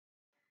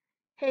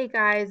Hey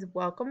guys,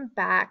 welcome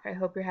back. I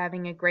hope you're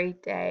having a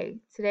great day.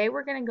 Today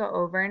we're going to go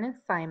over an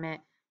assignment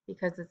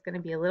because it's going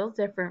to be a little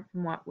different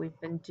from what we've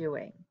been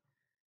doing.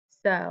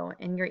 So,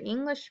 in your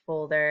English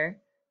folder,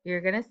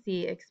 you're going to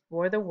see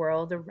Explore the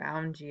World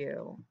Around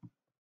You.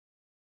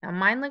 Now,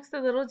 mine looks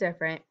a little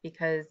different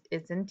because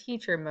it's in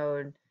teacher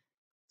mode.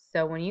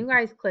 So, when you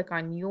guys click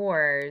on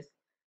yours,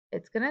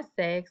 it's going to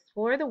say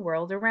Explore the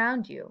World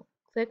Around You.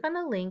 Click on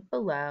the link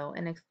below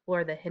and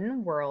explore the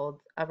hidden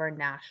worlds of our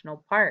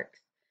national parks.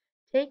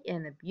 Take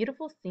in the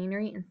beautiful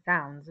scenery and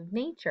sounds of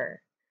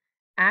nature.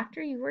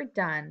 After you are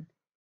done,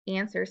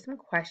 answer some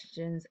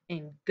questions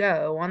and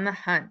go on the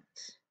hunt.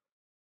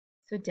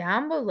 So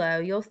down below,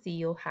 you'll see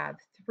you'll have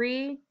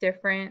three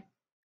different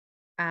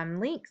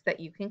links that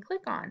you can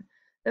click on.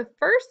 The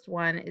first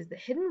one is the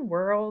hidden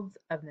worlds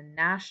of the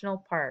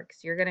national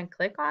parks. You're going to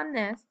click on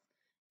this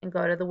and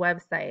go to the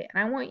website.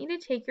 And I want you to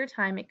take your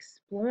time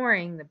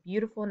exploring the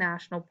beautiful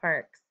national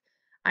parks.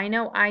 I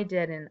know I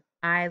did, and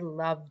I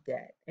loved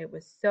it. It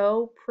was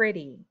so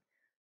pretty.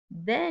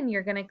 Then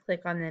you're going to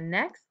click on the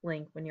next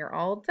link when you're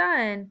all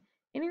done,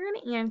 and you're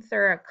going to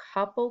answer a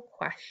couple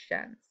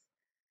questions.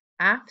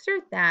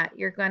 After that,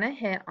 you're going to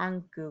hit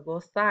on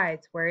Google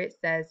Slides where it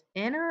says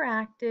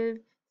Interactive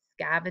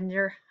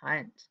Scavenger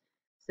Hunt.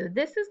 So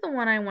this is the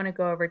one I want to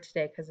go over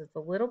today because it's a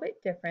little bit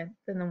different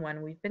than the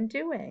one we've been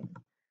doing.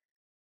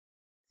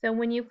 So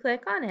when you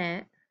click on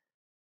it,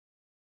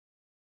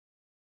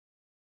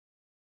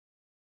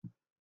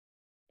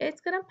 it's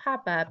going to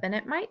pop up and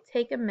it might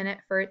take a minute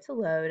for it to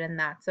load, and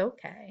that's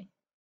okay.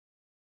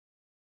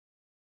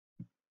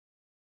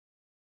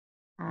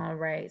 All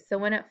right, so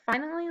when it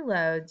finally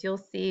loads, you'll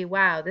see,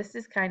 wow, this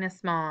is kind of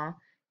small.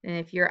 And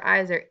if your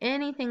eyes are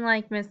anything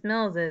like Miss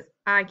Mills's,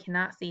 I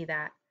cannot see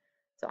that.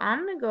 So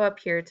I'm going to go up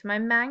here to my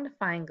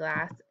magnifying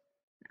glass.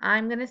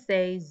 I'm going to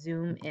say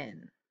zoom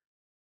in.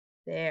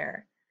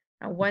 There.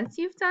 Now, once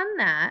you've done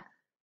that,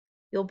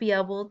 you'll be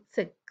able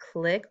to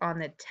click on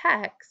the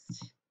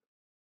text.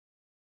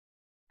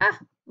 Ah,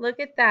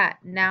 look at that.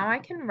 Now I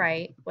can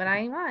write what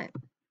I want.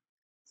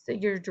 So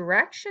your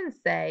directions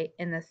say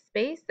in the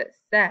space that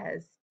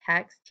says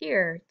text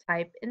here,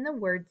 type in the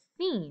word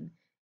seen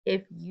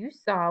if you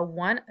saw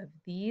one of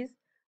these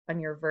on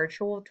your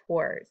virtual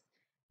tours.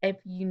 If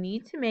you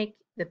need to make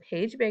the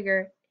page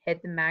bigger,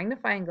 hit the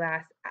magnifying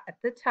glass at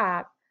the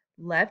top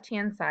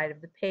left-hand side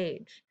of the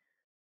page.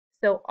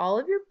 So all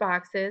of your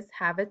boxes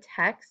have a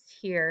text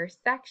here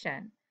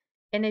section.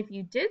 And if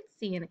you did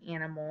see an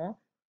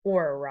animal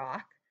or a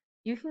rock,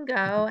 you can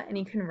go and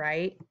you can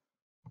write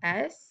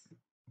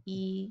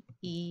S-E-E-N,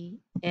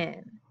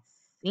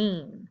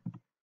 seen.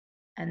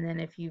 And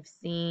then if you've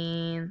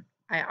seen,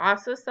 I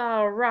also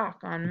saw a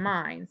rock on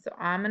mine. So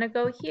I'm going to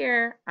go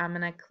here, I'm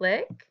going to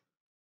click,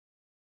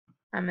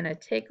 I'm going to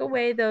take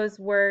away those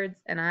words,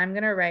 and I'm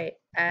going to write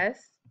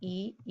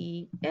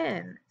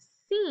S-E-E-N,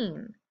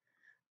 seen.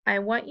 I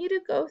want you to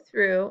go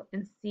through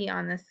and see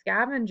on the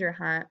scavenger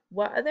hunt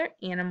what other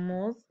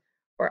animals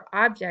or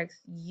objects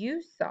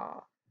you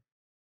saw.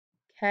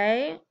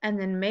 Okay, and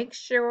then make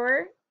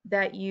sure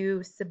that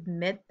you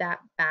submit that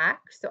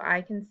back so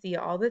I can see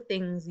all the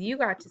things you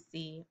got to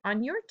see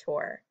on your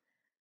tour.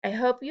 I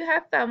hope you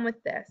have fun with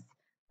this.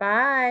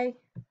 Bye.